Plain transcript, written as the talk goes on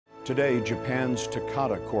Today, Japan's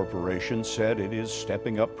Takata Corporation said it is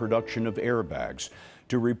stepping up production of airbags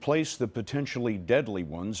to replace the potentially deadly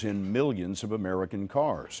ones in millions of American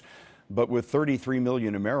cars. But with 33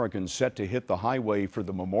 million Americans set to hit the highway for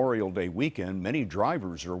the Memorial Day weekend, many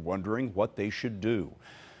drivers are wondering what they should do.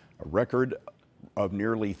 A record of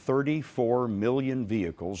nearly 34 million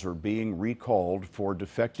vehicles are being recalled for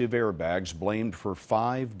defective airbags, blamed for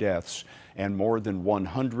 5 deaths and more than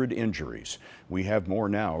 100 injuries. We have more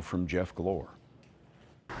now from Jeff Glor.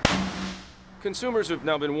 Consumers have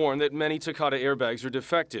now been warned that many Takata airbags are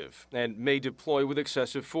defective and may deploy with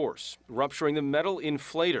excessive force, rupturing the metal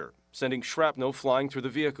inflator, sending shrapnel flying through the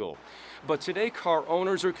vehicle. But today, car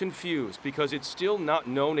owners are confused because it's still not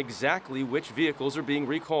known exactly which vehicles are being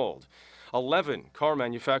recalled. 11 car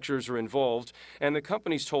manufacturers are involved, and the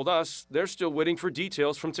companies told us they're still waiting for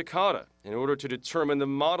details from Takata in order to determine the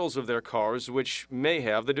models of their cars which may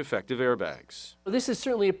have the defective airbags. This is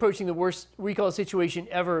certainly approaching the worst recall situation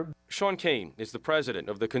ever. Sean Kane is the president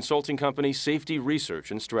of the consulting company Safety Research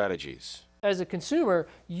and Strategies. As a consumer,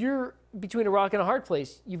 you're between a rock and a hard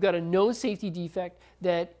place. You've got a known safety defect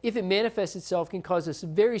that, if it manifests itself, can cause a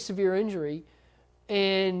very severe injury,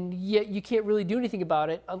 and yet you can't really do anything about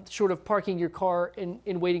it short of parking your car and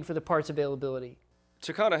waiting for the parts availability.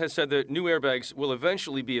 Takata has said that new airbags will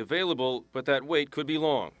eventually be available, but that wait could be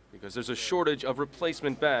long because there's a shortage of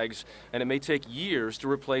replacement bags, and it may take years to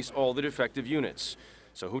replace all the defective units.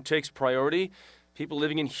 So who takes priority? People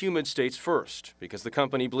living in humid states first, because the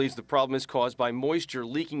company believes the problem is caused by moisture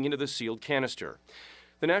leaking into the sealed canister.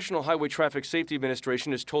 The National Highway Traffic Safety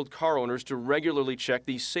Administration has told car owners to regularly check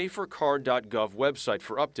the safercar.gov website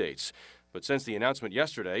for updates. But since the announcement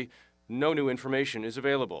yesterday, no new information is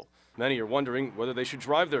available. Many are wondering whether they should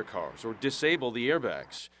drive their cars or disable the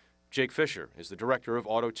airbags. Jake Fisher is the director of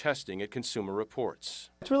auto testing at Consumer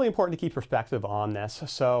Reports. It's really important to keep perspective on this.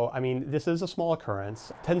 So, this is a small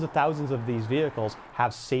occurrence. Tens of thousands of these vehicles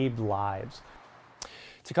have saved lives.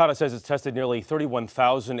 Takata says it's tested nearly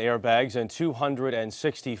 31,000 airbags and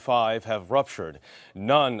 265 have ruptured.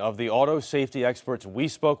 None of the auto safety experts we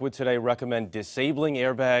spoke with today recommend disabling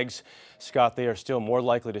airbags. Scott, they are still more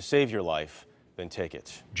likely to save your life than take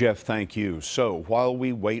it. Jeff, thank you. So while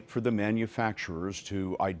we wait for the manufacturers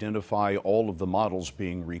to identify all of the models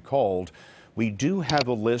being recalled, we do have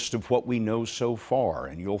a list of what we know so far,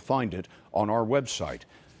 and you'll find it on our website,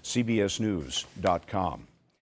 cbsnews.com.